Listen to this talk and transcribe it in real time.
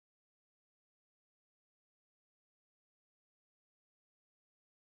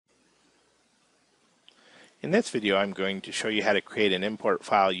In this video, I'm going to show you how to create an import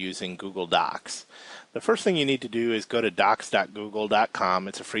file using Google Docs. The first thing you need to do is go to docs.google.com.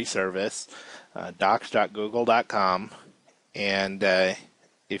 It's a free service, docs.google.com. And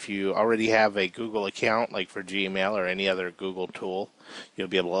if you already have a Google account, like for Gmail or any other Google tool, you'll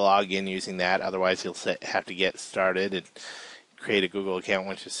be able to log in using that. Otherwise, you'll have to get started and create a Google account,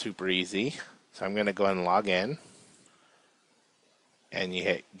 which is super easy. So I'm going to go ahead and log in. And you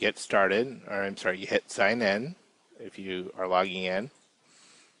hit get started, or I'm sorry, you hit sign in if you are logging in.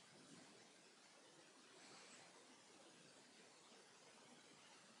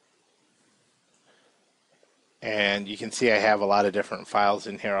 And you can see I have a lot of different files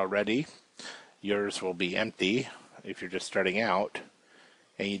in here already. Yours will be empty if you're just starting out.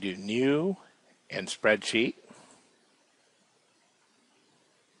 And you do new and spreadsheet.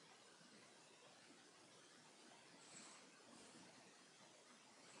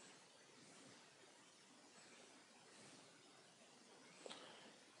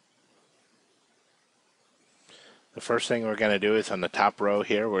 The first thing we're going to do is on the top row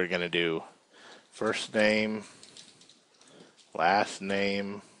here, we're going to do first name, last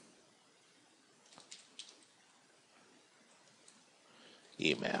name,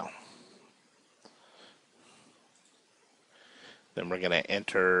 email. Then we're going to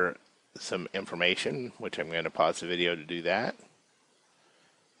enter some information, which I'm going to pause the video to do that.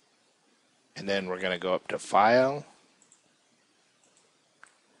 And then we're going to go up to File,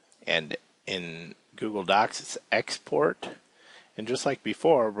 and in Google Docs it's Export, and just like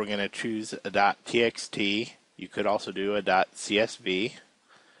before we're going to choose a .txt. You could also do a .csv.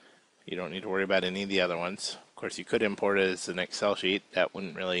 You don't need to worry about any of the other ones. Of course, you could import it as an Excel sheet. That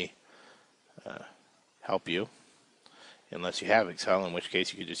wouldn't really help you unless you have Excel, in which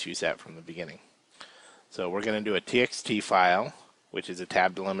case you could just use that from the beginning. So we're going to do a txt file, which is a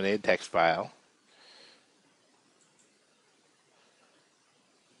tab delimited text file.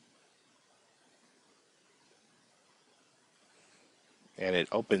 And it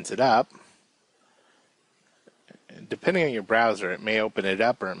opens it up. Depending on your browser, it may open it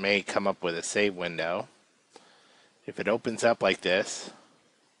up or it may come up with a save window. If it opens up like this,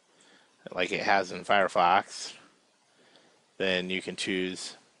 like it has in Firefox, then you can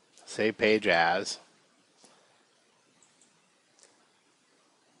choose Save Page As.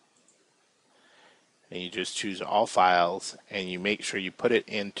 And you just choose all files, and you make sure you put it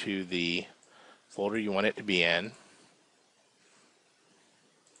into the folder you want it to be in.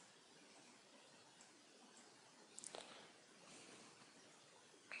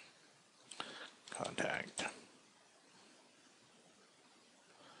 Contact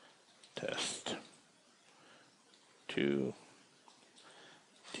test 2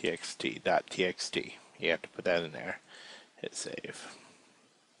 txt.txt. You have to put that in there. Hit save.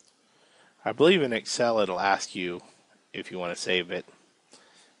 I believe in Excel it'll ask you if you want to save it.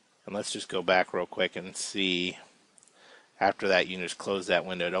 And let's just go back real quick and see. After that, you can just close that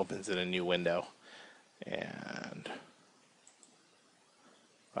window. It opens in a new window. And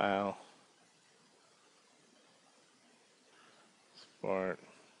file. Export.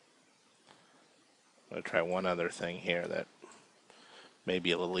 I'm going to try one other thing here that may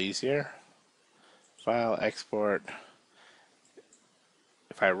be a little easier. File, export.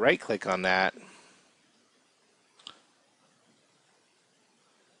 If I right click on that,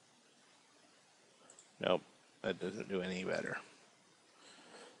 nope, that doesn't do any better.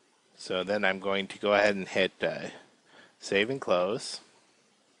 So then I'm going to go ahead and hit save and close.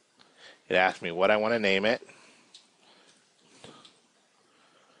 It asks me what I want to name it.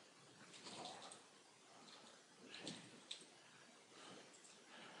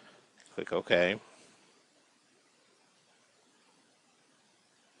 Click OK.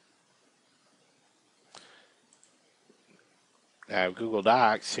 I have Google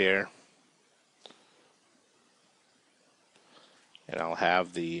Docs here, and I'll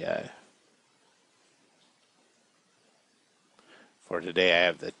have the for today I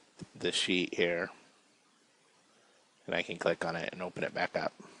have the sheet here, and I can click on it and open it back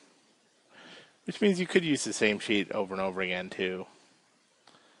up, which means you could use the same sheet over and over again too.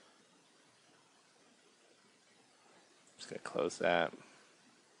 Just going to close that.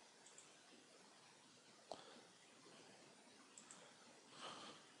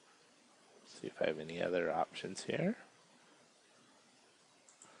 See if I have any other options here.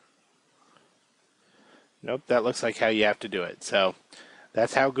 Nope, that looks like how you have to do it. So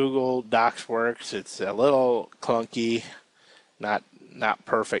that's how Google Docs works. It's a little clunky, not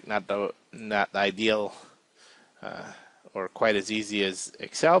perfect, not the ideal or quite as easy as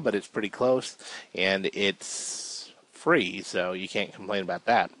Excel, but it's pretty close, and it's free, so you can't complain about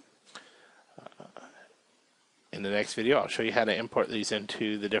that. in the next video, I'll show you how to import these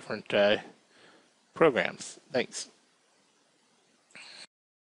into the different programs. Thanks.